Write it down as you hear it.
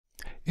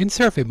In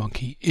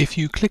SurveyMonkey, if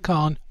you click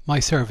on My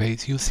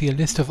Surveys, you'll see a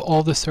list of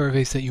all the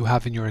surveys that you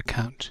have in your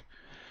account.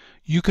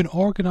 You can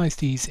organize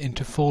these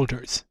into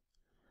folders.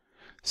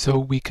 So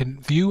we can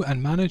view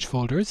and manage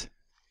folders.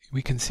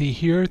 We can see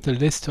here the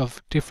list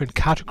of different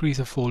categories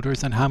of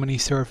folders and how many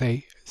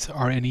surveys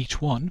are in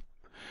each one.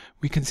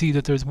 We can see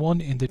that there's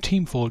one in the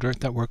team folder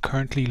that we're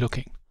currently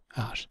looking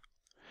at.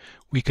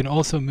 We can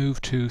also move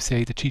to,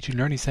 say, the Teaching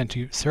Learning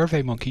Center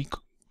SurveyMonkey,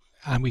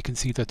 and we can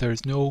see that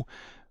there's no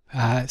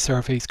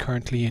surveys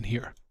currently in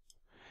here.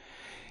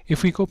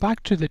 If we go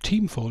back to the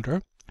team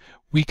folder,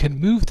 we can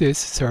move this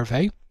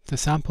survey, the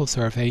sample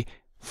survey,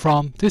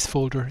 from this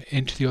folder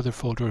into the other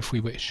folder if we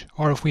wish.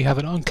 Or if we have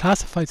an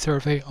unclassified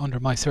survey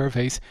under My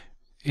Surveys,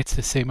 it's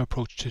the same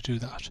approach to do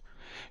that.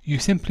 You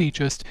simply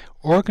just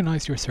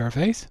organize your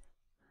surveys.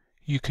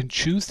 You can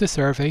choose the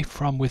survey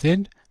from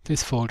within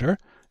this folder,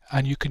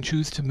 and you can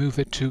choose to move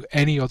it to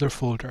any other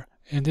folder.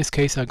 In this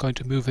case, I'm going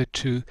to move it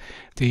to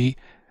the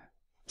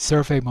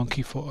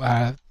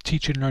SurveyMonkey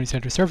Teaching Learning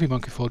Center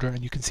SurveyMonkey folder,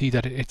 and you can see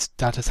that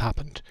that has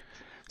happened.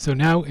 So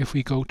now if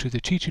we go to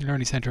the Teaching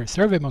Learning Center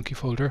SurveyMonkey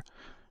folder,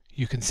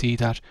 you can see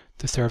that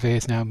the survey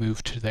is now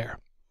moved to there.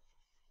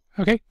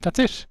 Okay, that's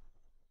it.